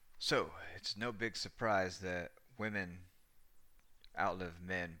So, it's no big surprise that women outlive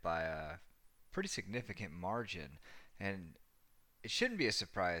men by a pretty significant margin. And it shouldn't be a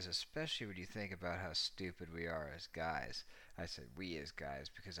surprise, especially when you think about how stupid we are as guys. I said we as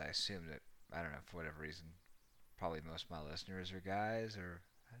guys because I assume that, I don't know, for whatever reason, probably most of my listeners are guys, or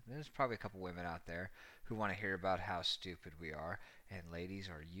there's probably a couple women out there who want to hear about how stupid we are. And ladies,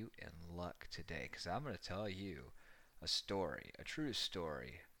 are you in luck today? Because I'm going to tell you a story, a true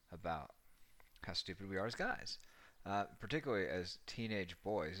story about how stupid we are as guys. Particularly as teenage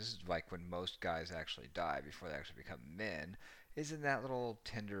boys. This is like when most guys actually die before they actually become men. Is in that little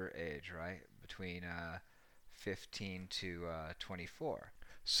tender age, right? Between 15 to 24.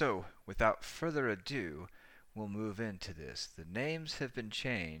 So, without further ado, we'll move into this. The names have been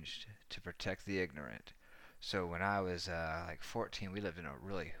changed to protect the ignorant. So, when I was like 14, we lived in a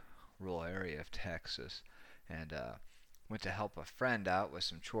really rural area of Texas, and went to help a friend out with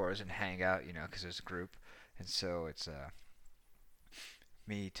some chores and hang out, because there's a group. And so it's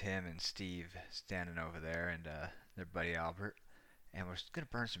me, Tim, and Steve standing over there, and their buddy Albert, and we're gonna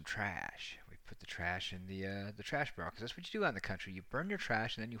burn some trash. We put the trash in the trash barrel because that's what you do out in the country. You burn your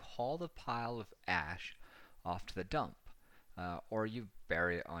trash and then you haul the pile of ash off to the dump, or you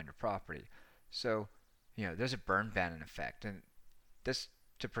bury it on your property. So there's a burn ban in effect, and this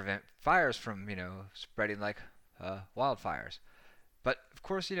to prevent fires from spreading like wildfires. But of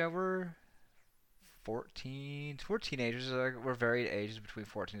course, we're 14. We're teenagers. We're varied ages between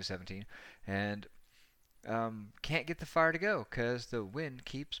 14 to 17, and can't get the fire to go because the wind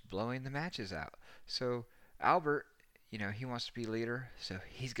keeps blowing the matches out. So Albert, he wants to be leader, so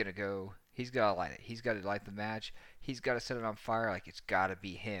he's gonna go. He's gotta light it. He's gotta light the match. He's gotta set it on fire. Like it's gotta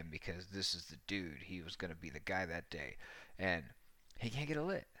be him because this is the dude. He was gonna be the guy that day, and he can't get it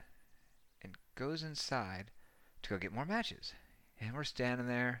lit, and goes inside to go get more matches. And we're standing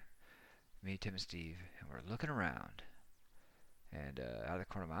there, me, Tim, and Steve, and we're looking around. And out of the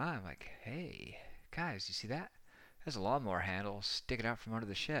corner of my eye, I'm like, hey, guys, you see that? There's a lawnmower handle sticking out from under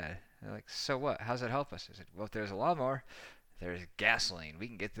the shed. They're like, so what? How's that help us? I said, well, if there's a lawnmower, there's gasoline. We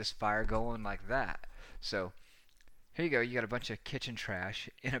can get this fire going like that. So here you go. You got a bunch of kitchen trash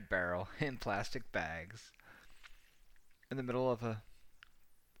in a barrel in plastic bags in the middle of a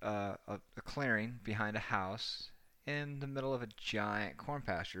clearing behind a house in the middle of a giant corn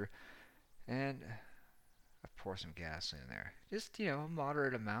pasture, and I pour some gas in there. Just a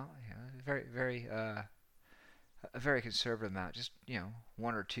moderate amount, very very a very conservative amount. Just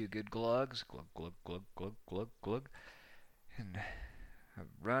one or two good glugs, glug glug glug glug glug glug, and I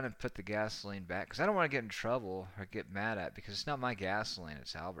run and put the gasoline back because I don't want to get in trouble or get mad at because it's not my gasoline,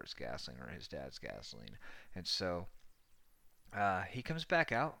 it's Albert's gasoline or his dad's gasoline, and so he comes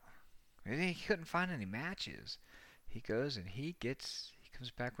back out. He couldn't find any matches. He goes and he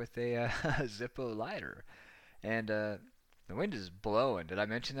comes back with a Zippo lighter, and the wind is blowing. Did I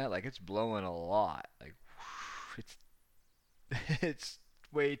mention that? Like it's blowing a lot. Like it's it's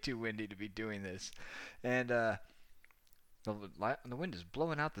way too windy to be doing this, and the wind is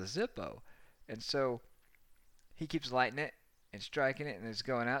blowing out the Zippo, and so he keeps lighting it and striking it, and it's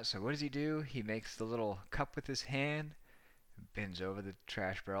going out. So what does he do? He makes the little cup with his hand, bends over the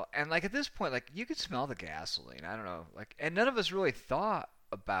trash barrel, and like at this point, like you could smell the gasoline. I don't know, like, and none of us really thought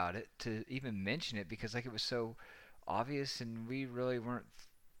about it to even mention it because like it was so obvious, and we really weren't,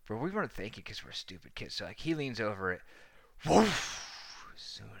 but we weren't thinking because we're stupid kids. So like he leans over it, woof, as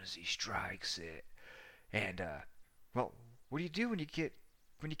soon as he strikes it, and well, what do you do when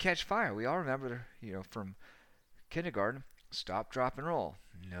you catch fire? We all remember, from kindergarten, stop, drop, and roll.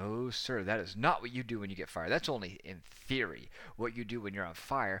 No, sir, that is not what you do when you get fire. That's only in theory. What you do when you're on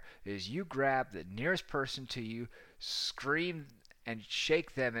fire is you grab the nearest person to you, scream and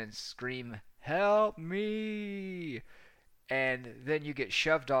shake them and scream, help me! And then you get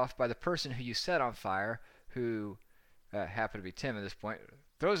shoved off by the person who you set on fire, who happened to be Tim at this point,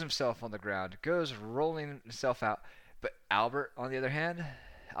 throws himself on the ground, goes rolling himself out. But Albert, on the other hand,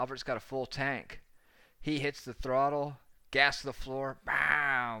 Albert's got a full tank. He hits the throttle, gas to the floor,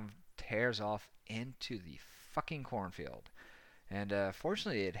 bam, tears off into the fucking cornfield. And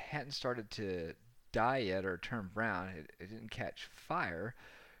fortunately, it hadn't started to die yet or turn brown. It didn't catch fire.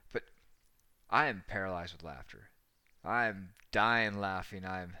 But I am paralyzed with laughter. I'm dying laughing.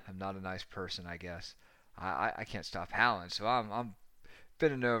 I'm not a nice person, I guess. I can't stop howling, so I'm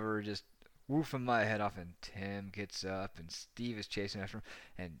bending over, just woofing my head off, and Tim gets up, and Steve is chasing after him,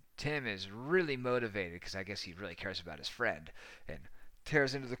 and Tim is really motivated because I guess he really cares about his friend, and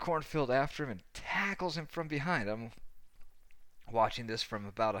tears into the cornfield after him and tackles him from behind. I'm watching this from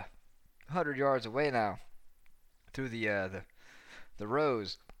about 100 yards away now through the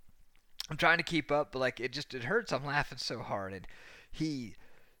rows, I'm trying to keep up, but like it hurts. I'm laughing so hard, and he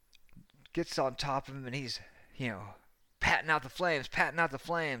gets on top of him, and he's you know patting out the flames.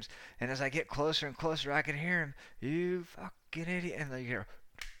 And as I get closer and closer, I can hear him. You fucking idiot! And then you hear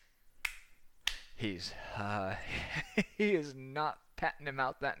he's he is not patting him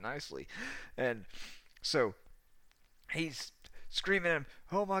out that nicely, and so he's screaming at him,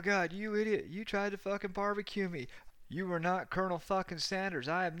 "Oh my God, you idiot! You tried to fucking barbecue me. You were not Colonel fucking Sanders.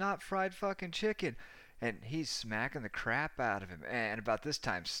 I am not fried fucking chicken." And he's smacking the crap out of him. And about this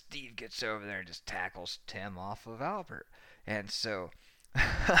time, Steve gets over there and just tackles Tim off of Albert. And so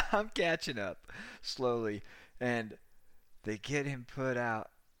I'm catching up slowly. And they get him put out.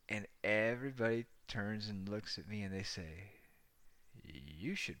 And everybody turns and looks at me and they say,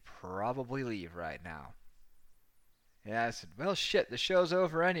 "You should probably leave right now." Yeah, I said, "Well, shit, the show's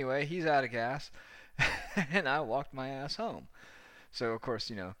over anyway. He's out of gas." And I walked my ass home. So, of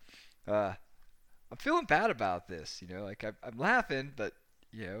course, uh, I'm feeling bad about this. Like I'm laughing, but,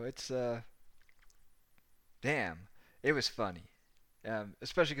 it's, damn, it was funny.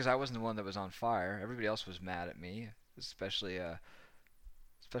 Especially because I wasn't the one that was on fire. Everybody else was mad at me, especially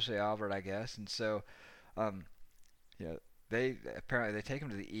Albert, I guess. And so, um, you know, they take him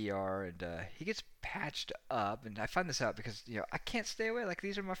to the ER, and he gets patched up. And I find this out because I can't stay away. Like,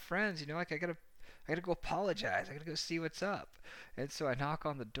 these are my friends. Like I gotta go apologize. I gotta go see what's up. And so I knock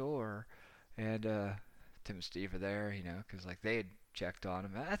on the door, and Tim and Steve are there. Because like they had checked on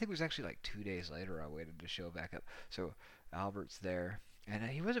him. I think it was actually like 2 days later I waited to show back up. So Albert's there, and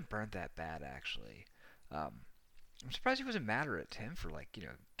he wasn't burnt that bad actually. Um, I'm surprised he wasn't madder at Tim for like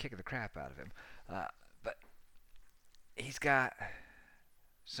kicking the crap out of him. But he's got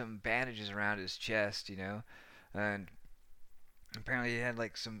some bandages around his chest, and apparently he had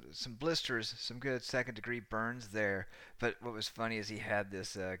like some blisters, some good second degree burns there. But what was funny is he had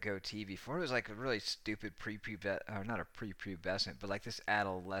this goatee before. It was like a really stupid or not a prepubescent, but like this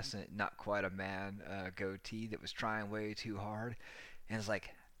adolescent, not quite a man goatee that was trying way too hard, and it's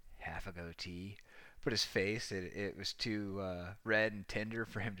like half a goatee. But his face, it was too red and tender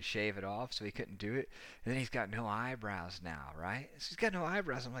for him to shave it off, so he couldn't do it. And then he's got no eyebrows now, right? So he's got no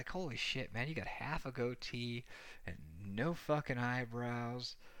eyebrows. I'm like, holy shit, man, you got half a goatee and no fucking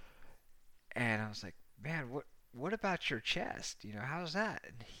eyebrows. And I was like, man, what about your chest? How's that?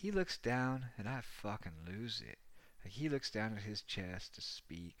 And he looks down, and I fucking lose it. Like, he looks down at his chest to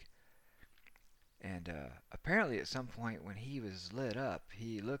speak. And apparently at some point when he was lit up,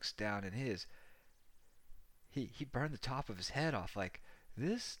 he looks down and he burned the top of his head off. Like,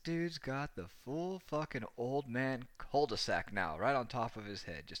 this dude's got the full fucking old man cul-de-sac now, right on top of his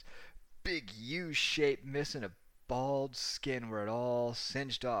head. Just big U shape, missing a bald skin where it all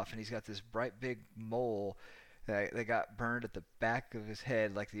singed off, and he's got this bright big mole that got burned at the back of his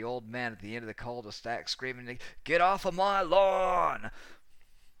head, like the old man at the end of the cul-de-sac screaming, "Get off of my lawn!"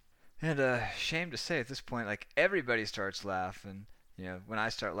 And shame to say, at this point, like everybody starts laughing. When I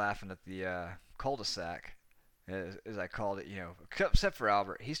start laughing at the cul-de-sac, as I called it, except for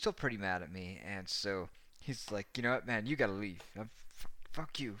Albert, he's still pretty mad at me, and so he's like, "You know what, man, you gotta leave.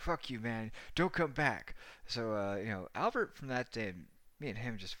 Fuck you, man. Don't come back." So, Albert from that day, me and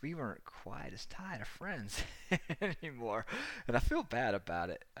him we weren't quite as tight of friends anymore, and I feel bad about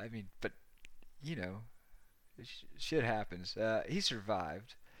it. I mean, but you know, shit happens. He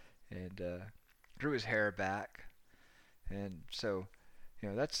survived and grew his hair back, and so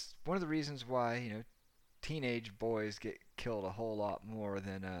that's one of the reasons why teenage boys get killed a whole lot more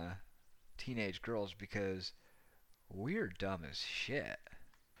than teenage girls, because we're dumb as shit.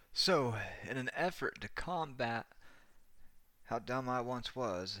 So, in an effort to combat how dumb I once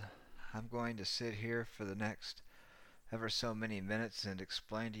was, I'm going to sit here for the next ever so many minutes and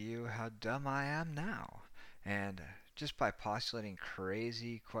explain to you how dumb I am now. And just by postulating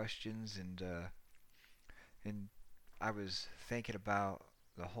crazy questions, and I was thinking about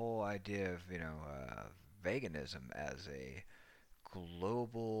the whole idea of veganism as a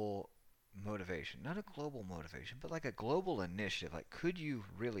global motivation, not a global motivation, but like a global initiative. Like, could you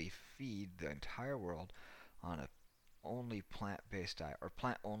really feed the entire world on a only plant-based diet or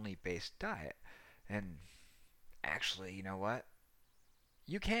plant-only based diet? And actually, you know what?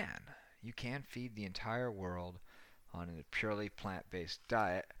 You can. You can feed the entire world on a purely plant-based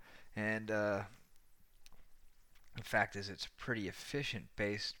diet, and the fact is, it's pretty efficient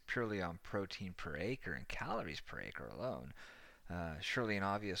based purely on protein per acre and calories per acre alone. Surely an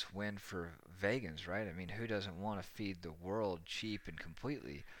obvious win for vegans, right? I mean, who doesn't want to feed the world cheap and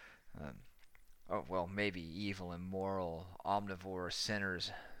completely? Um, oh, well, maybe evil, immoral, omnivore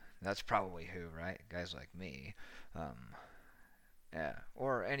sinners. That's probably who, right? Guys like me. Um, Yeah,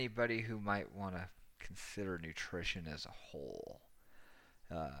 or anybody who might want to consider nutrition as a whole.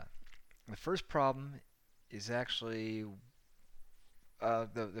 Uh, the first problem is actually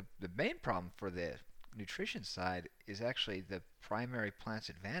the main problem for the nutrition side is actually the primary plant's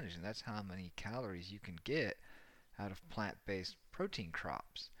advantage, and that's how many calories you can get out of plant-based protein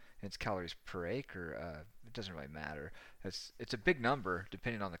crops. And it's calories per acre. It doesn't really matter. It's a big number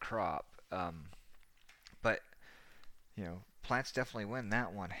depending on the crop. But plants definitely win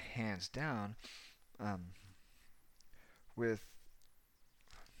that one hands down. Um, with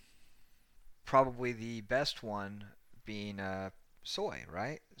probably the best one being soy,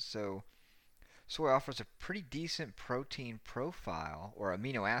 right? So soy offers a pretty decent protein profile or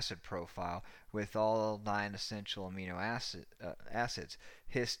amino acid profile with all 9 essential amino acids.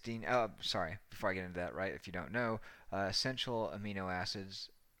 Histine. Oh, sorry. Before I get into that, right? If you don't know, essential amino acids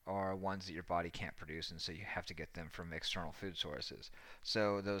are ones that your body can't produce, and so you have to get them from external food sources.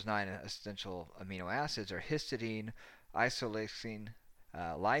 So those 9 essential amino acids are histidine, isoleucine,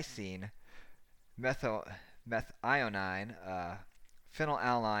 lysine, methyl methionine,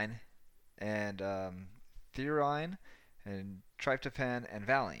 phenylalanine, and theobromine, and tryptophan, and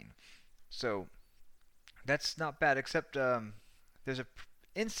valine. So that's not bad, except there's a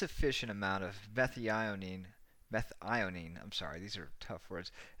insufficient amount of methionine. I'm sorry, these are tough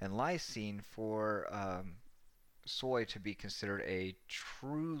words, and lysine for soy to be considered a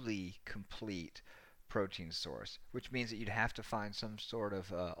truly complete protein source, which means that you'd have to find some sort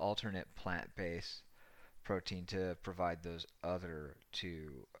of alternate plant-based protein to provide those other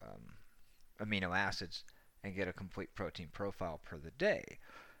two amino acids and get a complete protein profile per the day.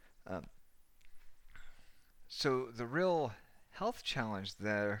 Um, so the real health challenge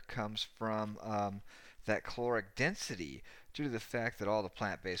there comes from that caloric density due to the fact that all the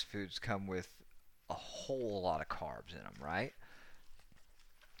plant-based foods come with a whole lot of carbs in them, right?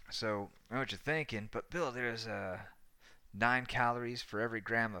 So I know what you're thinking, but Bill, there's 9 calories for every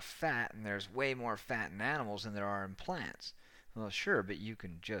gram of fat, and there's way more fat in animals than there are in plants. Well, sure, but you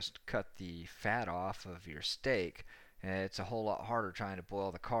can just cut the fat off of your steak, and it's a whole lot harder trying to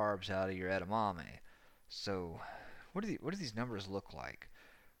boil the carbs out of your edamame. So, what do these numbers look like?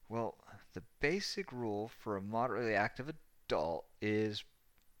 Well, the basic rule for a moderately active adult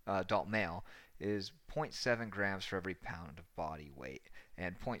male is zero point 0.7 grams for every pound of body weight,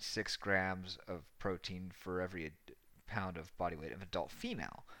 and zero point 0.6 grams of protein for every pound of body weight of adult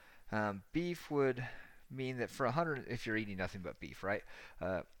female. Beef would mean that for 100, if you're eating nothing but beef, right?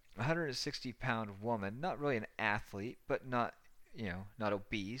 160-pound woman, not really an athlete, but not, not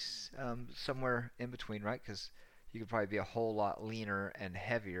obese, somewhere in between, right? Because you could probably be a whole lot leaner and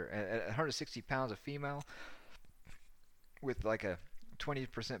heavier. At 160 pounds, a female with like a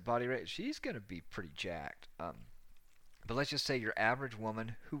 20% body weight, she's going to be pretty jacked. But let's just say your average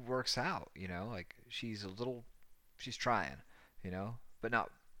woman who works out, like she's trying, but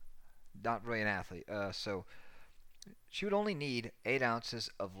not really an athlete. So she would only need 8 ounces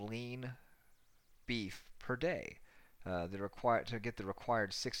of lean beef per day. To get the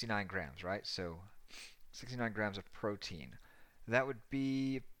required 69 grams, right? So 69 grams of protein. That would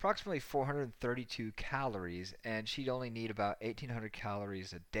be approximately 432 calories, and she'd only need about 1,800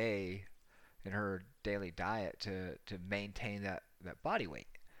 calories a day in her daily diet to maintain that body weight.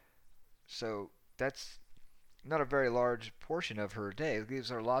 So that's not a very large portion of her day. It gives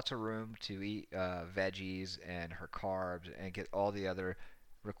her lots of room to eat veggies and her carbs and get all the other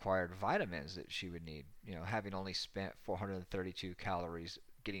required vitamins that she would need, having only spent 432 calories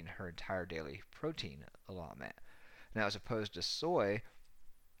getting her entire daily protein allotment. Now, as opposed to soy,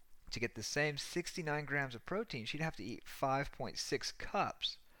 to get the same 69 grams of protein, she'd have to eat 5.6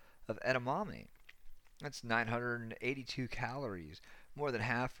 cups of edamame. That's 982 calories, more than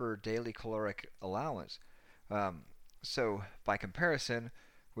half her daily caloric allowance. So, by comparison,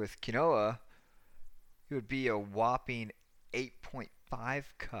 with quinoa, it would be a whopping 8.5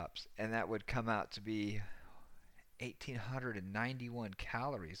 cups, and that would come out to be 1,891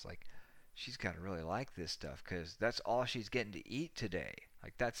 calories. Like, she's got to really like this stuff because that's all she's getting to eat today.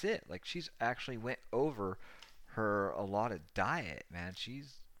 Like, that's it. Like, she's actually went over her allotted diet, man.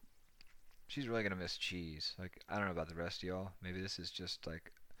 She's really gonna miss cheese. Like, I don't know about the rest of y'all. Maybe this is just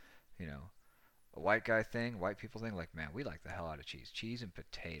like, a white guy thing, white people thing. Like, man, we like the hell out of cheese and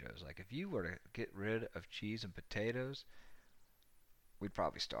potatoes. Like, if you were to get rid of cheese and potatoes, we'd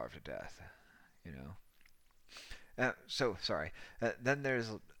probably starve to death. You know. So sorry. Then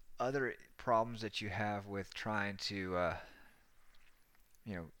there's other problems that you have with trying to,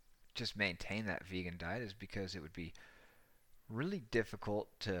 just maintain that vegan diet is because it would be really difficult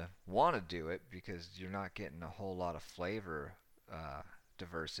to want to do it because you're not getting a whole lot of flavor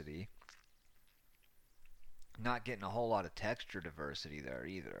diversity. Not getting a whole lot of texture diversity there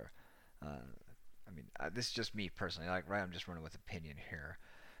either. This is just me personally. Like, right, I'm just running with opinion here.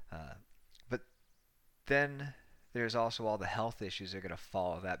 Uh, but then there's also all the health issues that are going to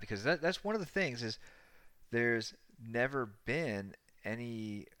follow that, because that's one of the things is there's never been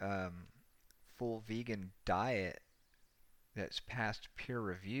any full vegan diet that's passed peer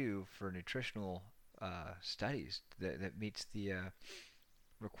review for nutritional studies that meets the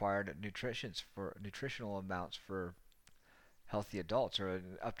required nutritional amounts for healthy adults, or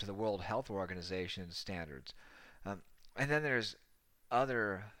up to the World Health Organization standards. And then there's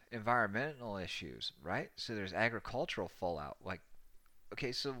other environmental issues, right? So there's agricultural fallout. Like,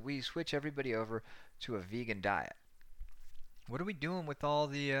 okay, so we switch everybody over to a vegan diet. What are we doing with all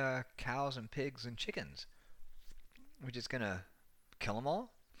the cows and pigs and chickens? We're just gonna kill them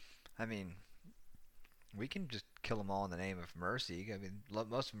all? I mean, we can just kill them all in the name of mercy. I mean,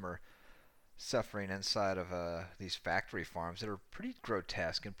 most of them are suffering inside of these factory farms that are pretty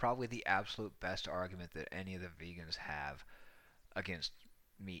grotesque, and probably the absolute best argument that any of the vegans have against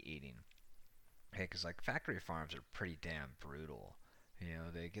meat eating. Okay, because like factory farms are pretty damn brutal. You know,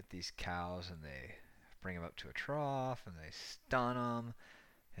 they get these cows and they bring them up to a trough and they stun them,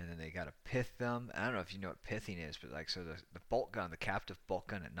 and then they gotta pith them. I don't know if you know what pithing is, but like, so the bolt gun, the captive bolt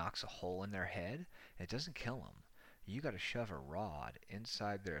gun, it knocks a hole in their head. It doesn't kill them. You gotta shove a rod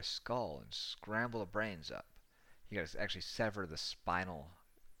inside their skull and scramble the brains up. You gotta actually sever the spinal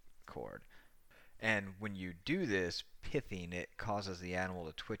cord. And when you do this pithing, it causes the animal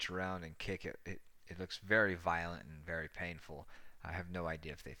to twitch around and kick it. It looks very violent and very painful. I have no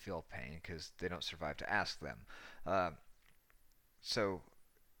idea if they feel pain because they don't survive to ask them. So,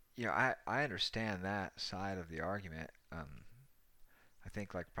 you know, I understand that side of the argument. I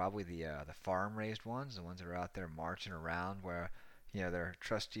think like probably the farm raised ones, the ones that are out there marching around, where you know their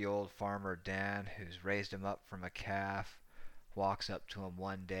trusty old farmer Dan, who's raised him up from a calf, walks up to him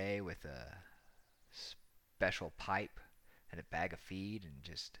one day with a special pipe and a bag of feed and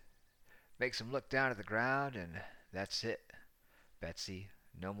just makes him look down at the ground, and that's it, Betsy.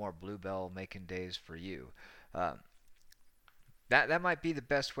 No more bluebell making days for you. That might be the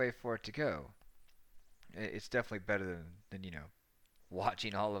best way for it to go. It's definitely better than you know,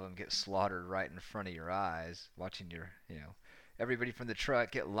 watching all of them get slaughtered right in front of your eyes, watching everybody from the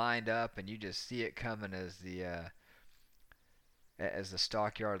truck get lined up, and you just see it coming as the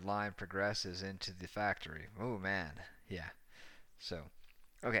stockyard line progresses into the factory. Oh man, yeah. So,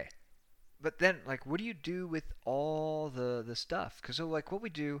 okay, but then like, what do you do with all the stuff? Because so like, what we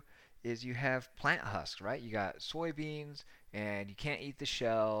do is you have plant husks, right? You got soybeans, and you can't eat the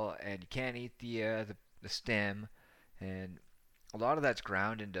shell, and you can't eat the stem, and a lot of that's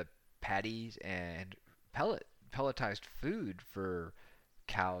ground into patties and pelletized food for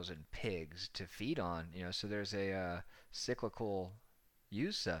cows and pigs to feed on. You know, so there's a cyclical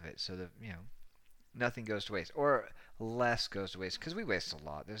use of it, so that nothing goes to waste, or less goes to waste, because we waste a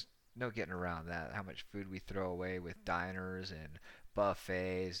lot. There's no getting around that. How much food we throw away with diners and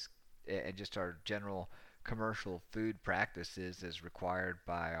buffets, and just our general commercial food practices as required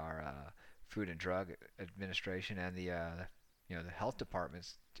by our Food and Drug Administration and the health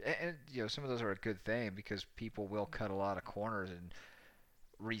departments. And some of those are a good thing, because people will cut a lot of corners and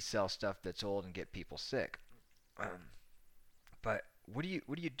resell stuff that's old and get people sick. But what do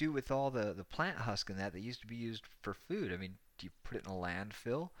you do with all the plant husk and that used to be used for food? I mean, do you put it in a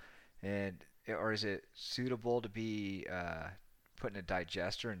landfill, or is it suitable to be put in a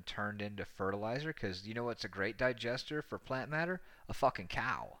digester and turned into fertilizer? Because you know what's a great digester for plant matter? A fucking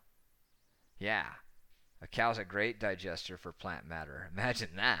cow. Yeah, a cow's a great digester for plant matter. Imagine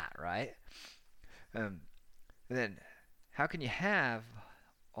that, right? And then, how can you have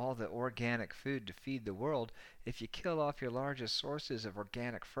all the organic food to feed the world if you kill off your largest sources of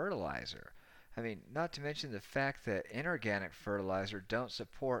organic fertilizer? I mean, not to mention the fact that inorganic fertilizer don't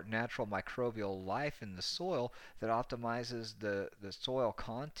support natural microbial life in the soil that optimizes the soil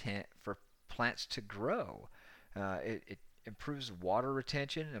content for plants to grow. It improves water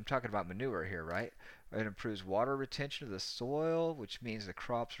retention. I'm talking about manure here, right? It improves water retention of the soil, which means the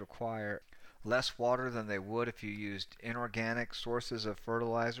crops require less water than they would if you used inorganic sources of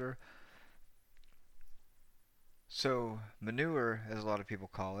fertilizer. So manure, as a lot of people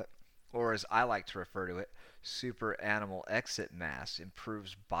call it, or as I like to refer to it, super animal exit mass,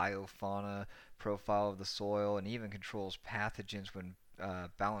 improves biofauna profile of the soil, and even controls pathogens when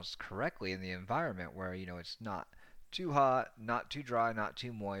balanced correctly in the environment, where it's not too hot, not too dry, not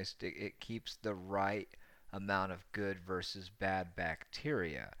too moist. It keeps the right amount of good versus bad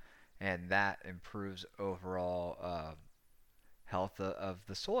bacteria, and that improves overall health of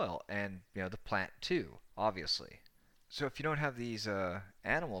the soil and the plant too, obviously. So if you don't have these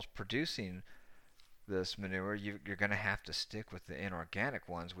animals producing this manure, you're going to have to stick with the inorganic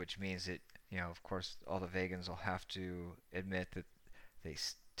ones, which means that of course, all the vegans will have to admit that they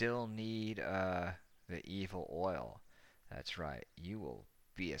still need the evil oil. That's right. You will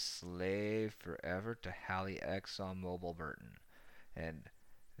be a slave forever to Hallie ExxonMobil Burton, and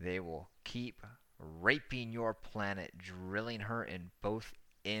they will keep raping your planet, drilling her in both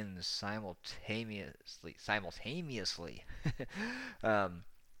ends simultaneously, um,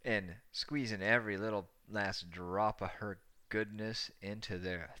 and squeezing every little last drop of her goodness into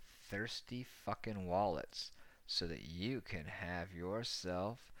their thirsty fucking wallets so that you can have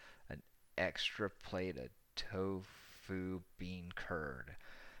yourself an extra plate of tofu bean curd.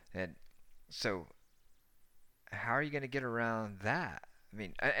 And so, how are you going to get around that? I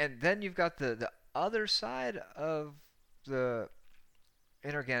mean, and then you've got the other side of the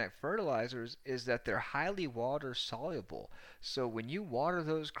inorganic fertilizers is that they're highly water soluble. So when you water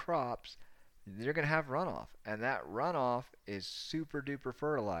those crops, they're going to have runoff, and that runoff is super duper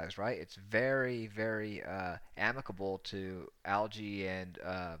fertilized, right? It's very, very amicable to algae and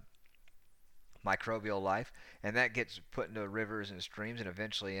microbial life, and that gets put into rivers and streams and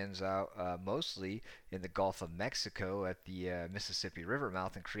eventually ends out mostly in the Gulf of Mexico at the Mississippi River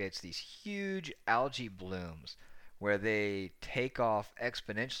mouth and creates these huge algae blooms where they take off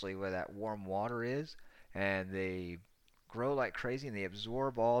exponentially where that warm water is, and they grow like crazy and they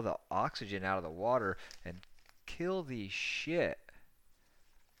absorb all the oxygen out of the water and kill the shit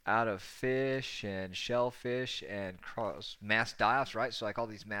out of fish and shellfish and mass die-offs, right? So like all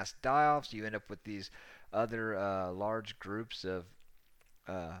these mass die-offs, you end up with these other large groups of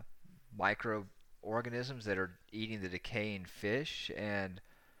uh, microorganisms that are eating the decaying fish, and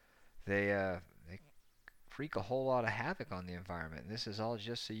they wreak a whole lot of havoc on the environment. And this is all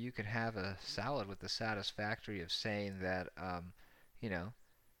just so you can have a salad with the satisfactory of saying that, you know,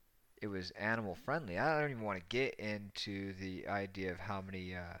 it was animal friendly. I don't even want to get into the idea of how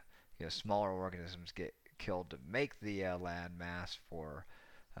many smaller organisms get killed to make the land mass for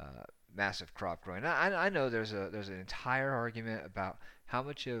massive crop growing. I know there's an entire argument about how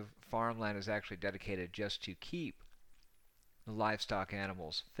much of farmland is actually dedicated just to keep livestock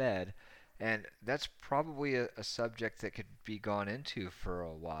animals fed, and that's probably a subject that could be gone into for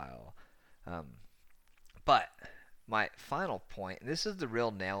a while. Um, but my final point, and this is the real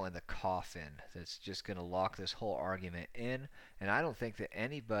nail in the coffin that's just going to lock this whole argument in, and I don't think that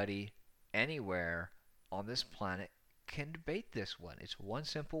anybody anywhere on this planet can debate this one. It's one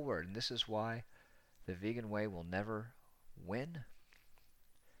simple word, and this is why the vegan way will never win.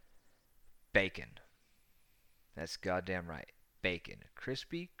 Bacon. That's goddamn right. Bacon.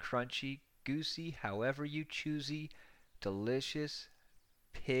 Crispy, crunchy, goosey, however you choosy, delicious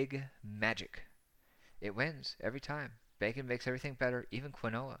pig magic. It wins every time. Bacon makes everything better, even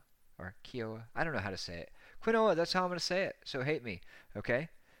quinoa or quinoa. I don't know how to say it. Quinoa, that's how I'm going to say it. So hate me, okay?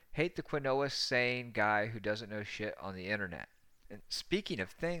 Hate the quinoa saying guy who doesn't know shit on the internet. And speaking of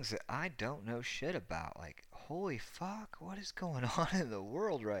things that I don't know shit about, like, holy fuck, what is going on in the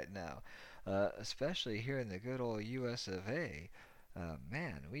world right now? Especially here in the good old US of A.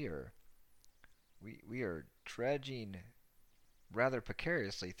 Man, we are trudging rather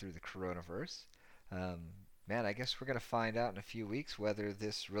precariously through the coronavirus. Um, Man, I guess we're going to find out in a few weeks whether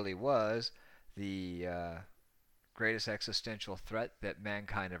this really was the greatest existential threat that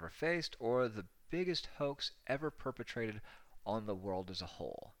mankind ever faced or the biggest hoax ever perpetrated on the world as a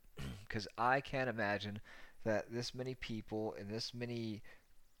whole. Because I can't imagine that this many people in this many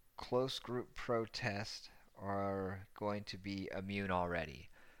close group protests are going to be immune already.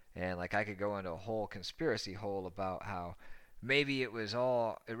 And like I could go into a whole conspiracy hole about how maybe it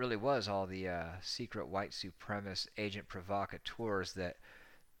really was all the secret white supremacist agent provocateurs that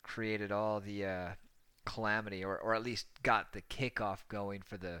created all the calamity, or at least got the kickoff going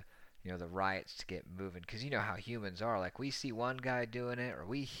for the riots to get moving. Because you know how humans are. Like, we see one guy doing it, or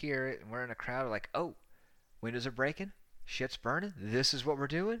we hear it, and we're in a crowd, we're like, oh, windows are breaking, shit's burning, this is what we're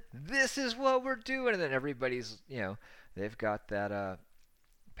doing, and then everybody's, they've got that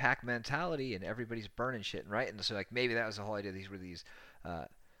pack mentality, and everybody's burning shit, right? And so, like, maybe that was the whole idea. These were these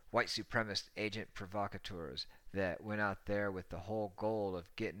white supremacist agent provocateurs that went out there with the whole goal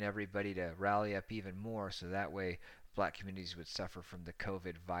of getting everybody to rally up even more, so that way black communities would suffer from the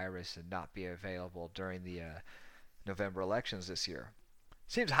COVID virus and not be available during the November elections this year.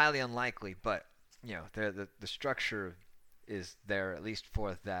 Seems highly unlikely, but the structure is there at least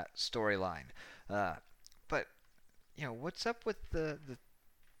for that storyline. But what's up with the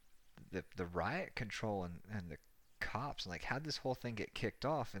riot control and the cops and like how this whole thing get kicked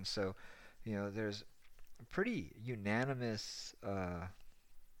off. And so, there's a pretty unanimous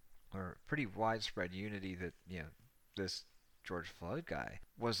or pretty widespread unity that this George Floyd guy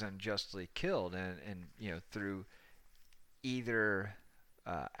was unjustly killed, and through either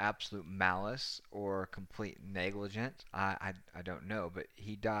absolute malice or complete negligence. I don't know, but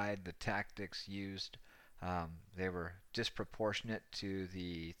he died. The tactics used, they were disproportionate to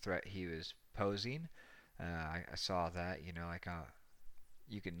the threat he was posing. I saw that,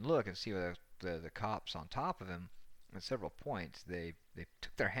 you can look and see the cops on top of him at several points. They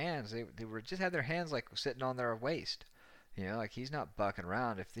took their hands. They were just had their hands like sitting on their waist. Like he's not bucking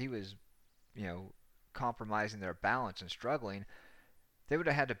around. If he was, compromising their balance and struggling, they would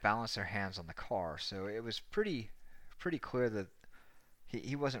have had to balance their hands on the car. So it was pretty clear that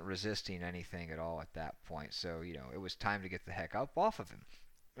he wasn't resisting anything at all at that point. So it was time to get the heck up off of him.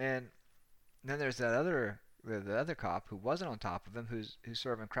 And then there's the other cop who wasn't on top of him, who's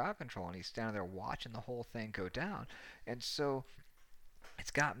serving crowd control, and he's standing there watching the whole thing go down. And so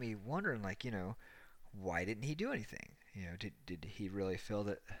it's got me wondering, like, why didn't he do anything? Did he really feel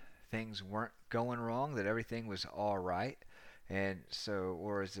that things weren't going wrong, that everything was all right? And so,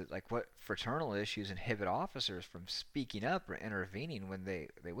 or is it like what fraternal issues inhibit officers from speaking up or intervening when they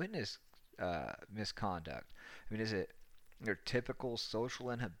witness misconduct? I mean, is it their typical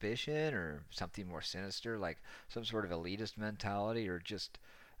social inhibition or something more sinister, like some sort of elitist mentality, or just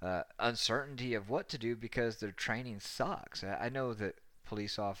uncertainty of what to do because their training sucks? I know that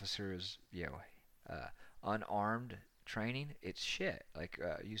police officers, unarmed training, it's shit. Like,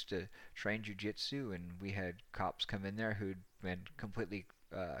 used to train jujitsu, and we had cops come in there who'd been completed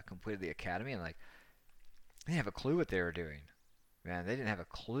the academy, and like they didn't have a clue what they were doing. Man, they didn't have a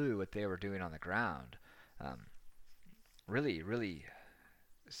clue what they were doing on the ground. Really, really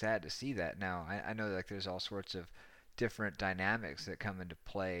sad to see that. Now, I know that, like, there's all sorts of different dynamics that come into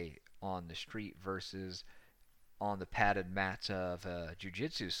play on the street versus on the padded mats of a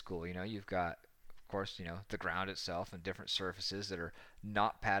jiu-jitsu school. You've got, of course, the ground itself and different surfaces that are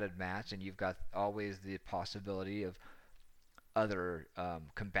not padded mats, and you've got always the possibility of other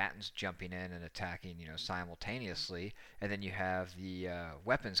combatants jumping in and attacking, simultaneously, and then you have the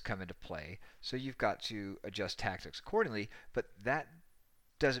weapons come into play, so you've got to adjust tactics accordingly, but that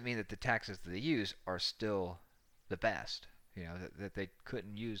doesn't mean that the tactics that they use are still the best, that they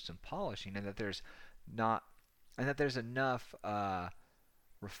couldn't use some polishing, and that there's enough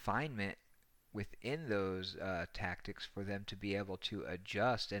refinement within those tactics for them to be able to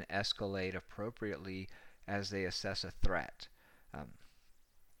adjust and escalate appropriately as they assess a threat.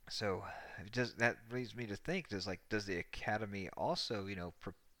 So that leads me to think, does the academy also,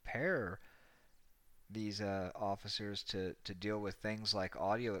 prepare these officers to deal with things like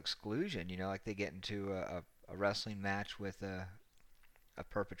audio exclusion? Like they get into a wrestling match with a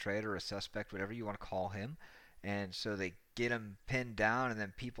perpetrator, a suspect, whatever you want to call him, and so they get him pinned down, and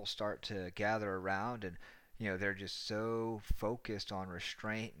then people start to gather around, and they're just so focused on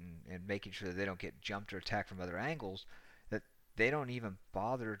restraint and making sure that they don't get jumped or attacked from other angles that they don't even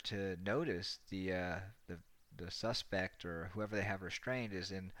bother to notice the suspect or whoever they have restrained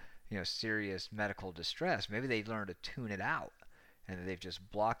is in serious medical distress. Maybe they learn to tune it out, and they've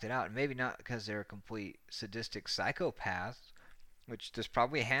just blocked it out. And maybe not because they're complete sadistic psychopaths, which there's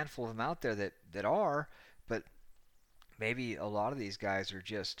probably a handful of them out there that are, but maybe a lot of these guys are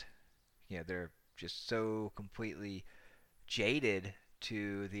just, they're just so completely jaded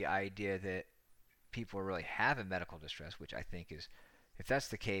to the idea that people are really having medical distress, which I think is, if that's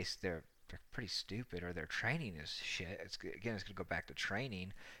the case, they're pretty stupid, or their training is shit. It's going to go back to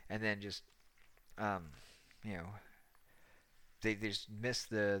training, and then just, they just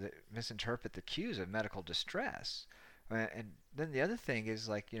misinterpret the cues of medical distress. And then the other thing is,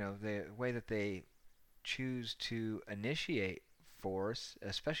 like, the way that they choose to initiate force,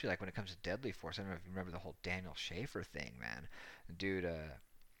 especially like when it comes to deadly force. I don't know if you remember the whole Daniel Schaefer thing, man. Dude,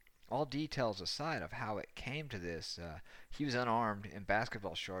 all details aside of how it came to this, he was unarmed in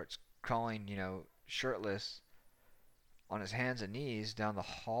basketball shorts, crawling, shirtless on his hands and knees down the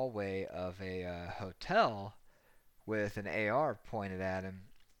hallway of a hotel with an AR pointed at him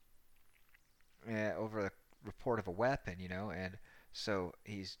over the report of a weapon, and so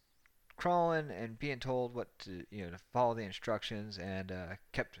he's crawling and being told what to, to follow the instructions, and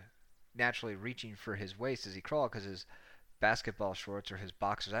kept naturally reaching for his waist as he crawled because his basketball shorts or his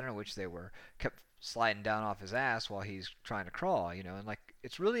boxers, I don't know which they were, kept sliding down off his ass while he's trying to crawl, and like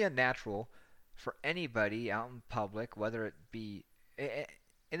it's really unnatural for anybody out in public, whether it be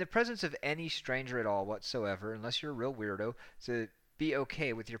in the presence of any stranger at all whatsoever, unless you're a real weirdo, to be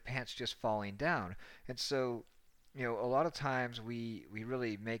okay with your pants just falling down. And so A lot of times we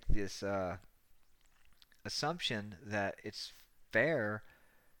really make this assumption that it's fair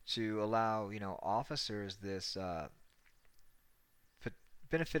to allow officers this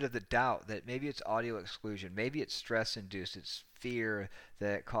benefit of the doubt that maybe it's audio exclusion, maybe it's stress induced, it's fear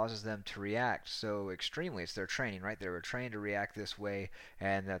that causes them to react so extremely. It's their training, right? They were trained to react this way,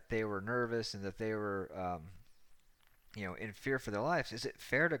 and that they were nervous and that they were in fear for their lives. Is it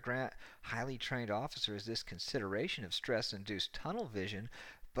fair to grant highly trained officers this consideration of stress induced tunnel vision,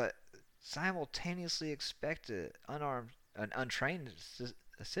 but simultaneously expect an untrained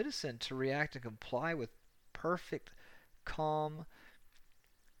citizen to react and comply with perfect calm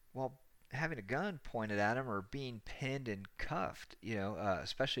while having a gun pointed at them or being pinned and cuffed,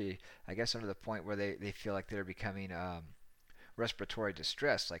 especially, I guess, under the point where they feel like they're becoming respiratory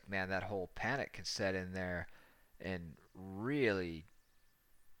distress. Like, man, that whole panic can set in there and really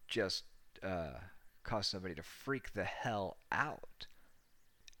just cause somebody to freak the hell out.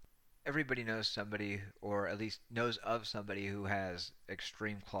 Everybody knows somebody, or at least knows of somebody, who has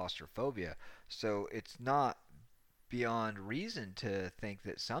extreme claustrophobia. So it's not beyond reason to think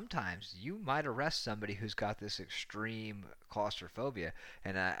that sometimes you might arrest somebody who's got this extreme claustrophobia.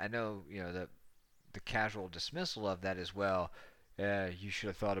 And I know, the casual dismissal of that as well. You should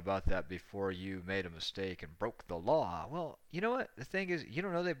have thought about that before you made a mistake and broke the law. Well, you know what? The thing is, you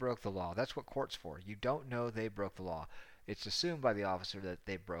don't know they broke the law. That's what court's for. You don't know they broke the law. It's assumed by the officer that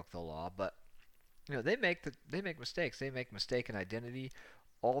they broke the law, but they make mistakes. They make mistaken identity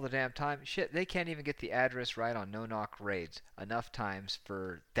all the damn time. Shit, they can't even get the address right on no-knock raids enough times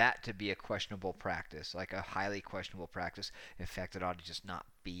for that to be a questionable practice, like a highly questionable practice. In fact, it ought to just not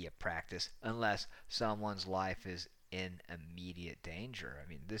be a practice unless someone's life is in immediate danger. I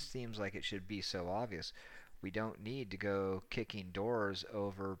mean, this seems like it should be so obvious. We don't need to go kicking doors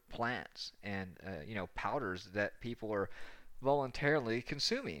over plants and powders that people are voluntarily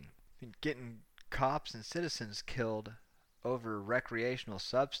consuming. Getting cops and citizens killed over recreational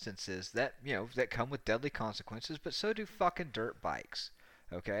substances that come with deadly consequences, but so do fucking dirt bikes.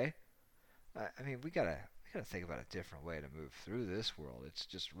 Okay? I mean, we gotta think about a different way to move through this world. It's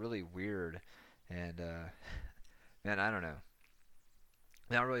just really weird, and man, I don't know.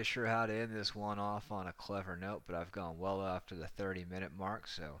 Not really sure how to end this one off on a clever note, but I've gone well after the 30-minute mark,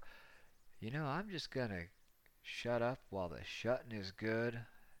 so I'm just gonna shut up while the shutting is good.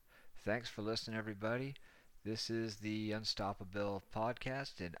 Thanks for listening, everybody. This is the Unstoppable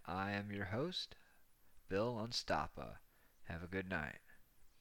podcast, and I am your host, Bill Unstoppa. Have a good night.